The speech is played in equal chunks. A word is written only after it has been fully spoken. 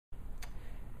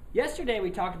Yesterday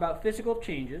we talked about physical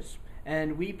changes,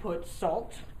 and we put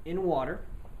salt in water,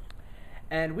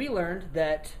 and we learned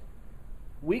that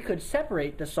we could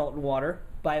separate the salt and water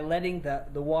by letting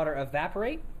the water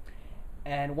evaporate,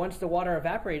 and once the water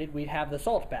evaporated, we'd have the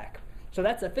salt back. So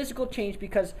that's a physical change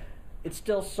because it's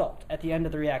still salt at the end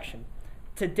of the reaction.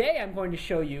 Today I'm going to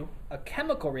show you a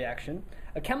chemical reaction.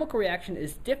 A chemical reaction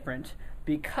is different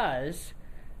because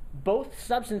both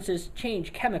substances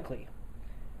change chemically.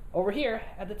 Over here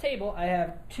at the table, I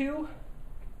have two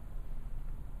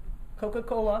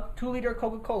Coca-Cola, 2-liter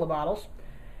Coca-Cola bottles,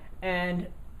 and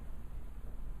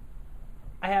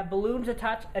I have balloons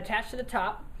attached to the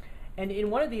top, and in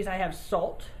one of these I have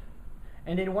salt,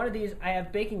 and in one of these I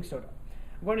have baking soda.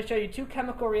 I'm going to show you two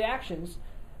chemical reactions.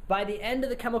 By the end of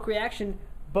the chemical reaction,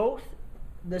 both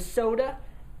the soda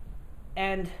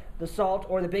and the salt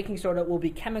or the baking soda will be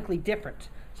chemically different.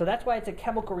 So that's why it's a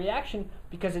chemical reaction,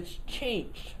 because it's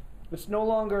changed. It's no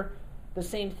longer the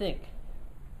same thing.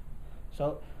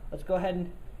 So let's go ahead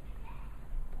and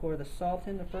pour the salt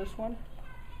in the first one.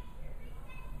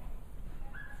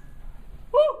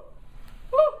 Woo!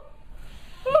 Woo!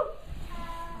 Woo!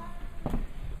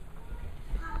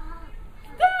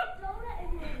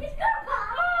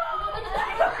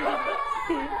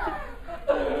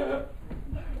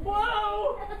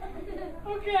 Whoa!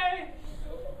 Okay.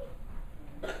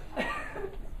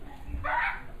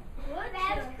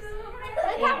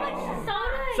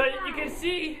 So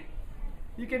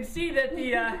you can see that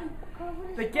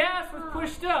the gas was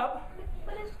pushed up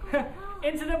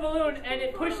into the balloon, and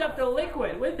it pushed up the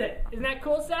liquid with it. Isn't that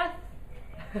cool, Seth?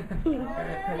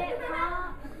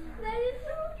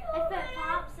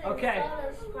 Okay.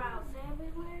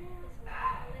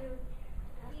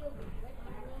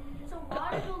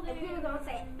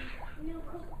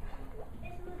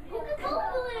 Coca-Cola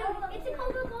balloon. It's a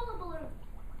Coca-Cola balloon.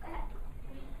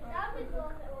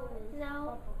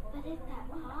 No, but if that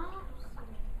pops,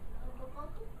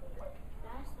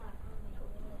 that's not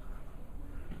coming.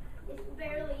 It's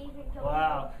barely even going.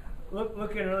 Wow.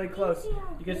 Looking really close.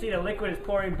 You can see the liquid is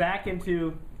pouring back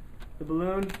into the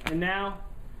balloon, and now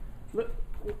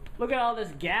look at all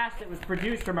this gas that was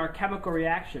produced from our chemical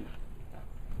reaction.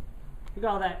 Look at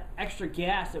all that extra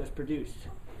gas that was produced.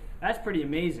 That's pretty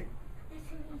amazing.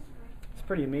 It's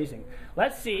pretty amazing.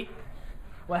 Let's see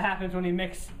what happens when we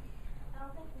mix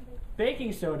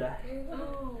baking soda.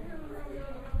 Oh.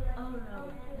 Oh no.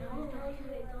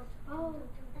 Oh.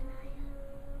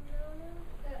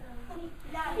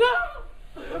 No!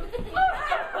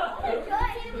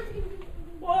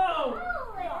 Whoa!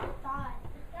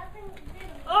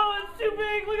 Oh, it's too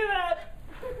big. Look at that.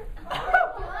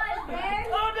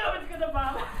 Oh no, it's gonna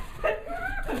pop.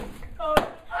 Oh.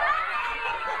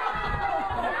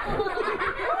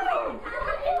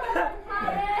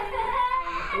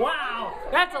 Wow,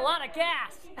 that's a lot of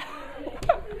gas.